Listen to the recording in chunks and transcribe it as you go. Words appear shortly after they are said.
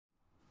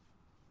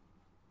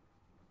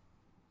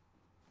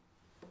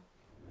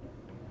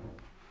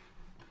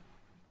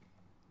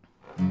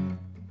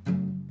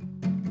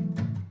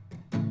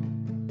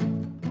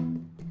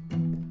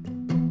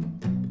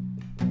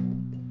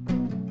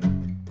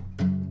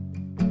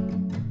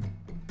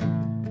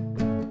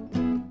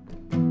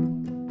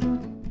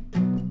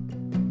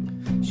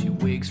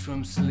wakes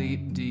from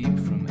sleep deep,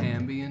 from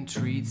ambient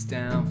treats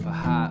down for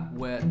hot,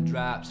 wet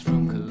drops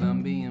from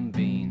Colombian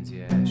beans.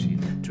 Yeah, she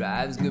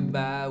drives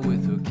goodbye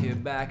with her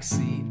kid back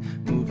seat,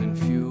 moving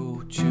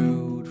fuel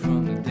chewed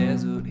from the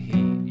desert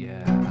heat.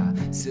 Yeah,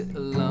 I sit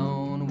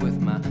alone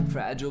with my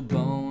fragile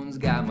bones,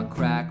 got my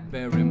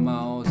crackberry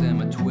malls and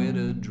my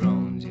Twitter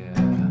drones.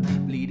 Yeah,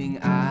 bleeding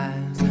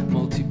eyes,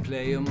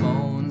 multiplayer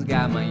moans,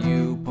 got my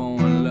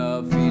U-porn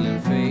love,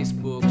 feeling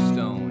Facebook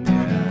stoned.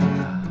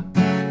 Yeah,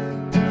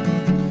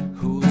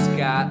 who's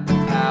got the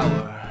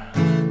power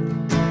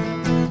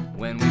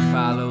when we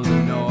follow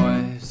the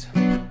noise?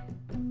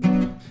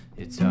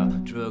 It's a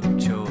drug of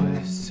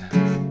choice.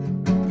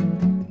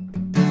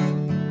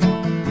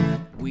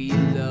 We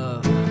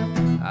love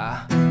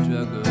our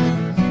drug of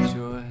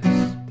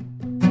choice.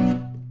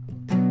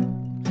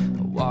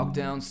 I walk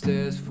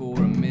downstairs for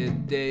a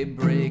midday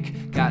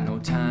break, got no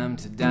time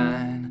to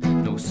dine,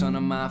 no sun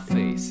on my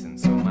face, and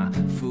so my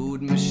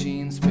food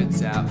machine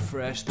spits out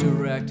fresh,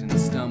 direct, and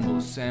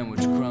stumbles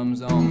sandwich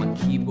crumbs on my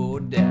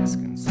keyboard desk.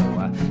 And so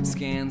I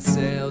scan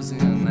sales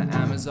in the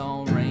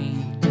Amazon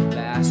rain,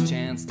 last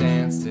chance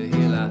dance to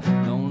heal our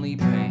lonely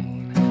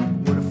pain.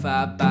 What if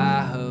I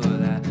buy her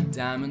that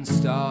diamond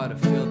star to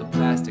fill the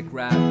plastic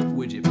wrapped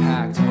widget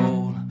packed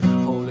hole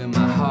in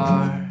my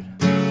heart?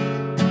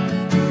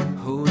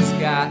 Who's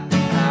got the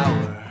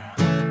power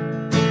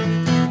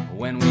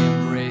when we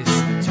embrace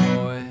the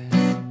toys?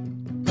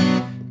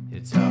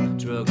 It's our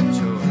drug of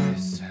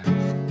choice.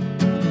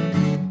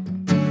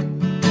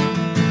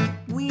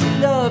 We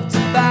love to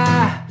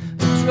buy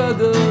a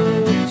drug of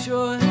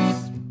choice.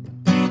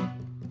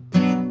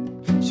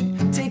 She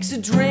takes a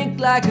drink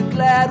like a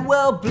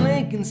Gladwell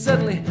blink, and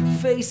suddenly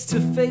face to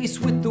face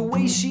with the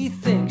way she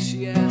thinks,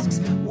 she asks,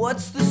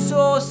 what's the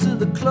source of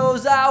the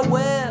clothes I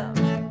wear,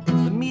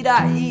 the meat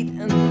I eat,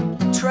 and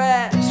the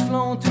trash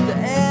flowing through the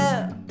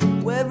air?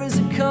 Where does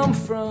it come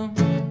from?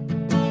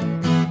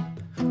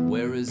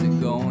 Where is it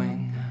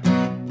going?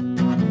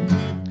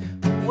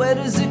 Where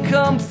does it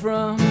come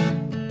from?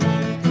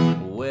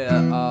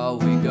 Where are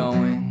we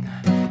going?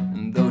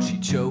 And though she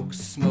chokes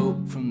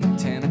smoke from the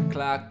 10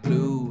 o'clock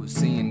blues,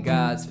 seeing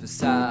God's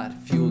facade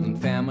fueled in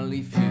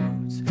family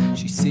feuds,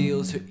 she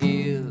seals her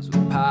ears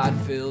with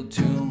pod-filled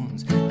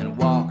tunes and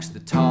walks the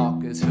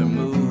talk as her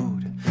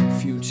mood.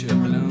 Future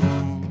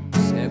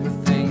blooms,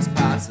 everything's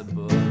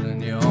possible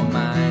in your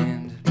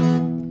mind.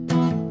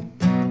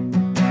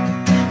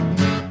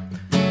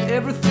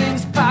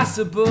 Everything's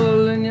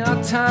possible in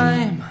your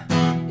time.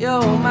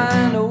 Your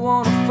mind, don't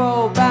wanna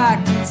fall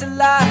back to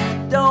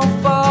life. Don't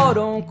fall,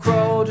 don't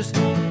crawl, just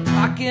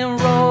rock and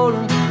roll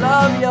and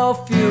love your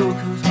fuel.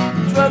 Cause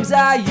the drugs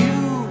I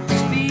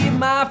use feed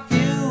my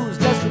fuse.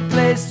 Let's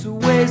replace the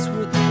waste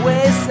with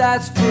waste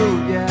that's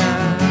food,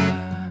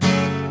 yeah.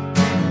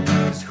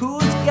 Cause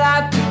who's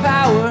got the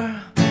power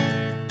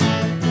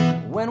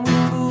when we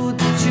food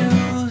to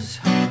choose?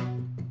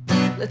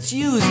 Let's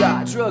use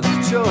our drugs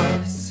of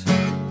choice.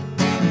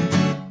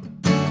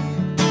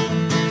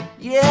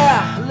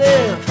 Yeah,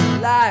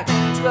 live like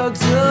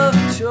drugs of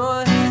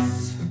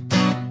choice.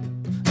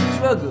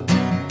 Drug of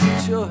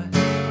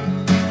choice.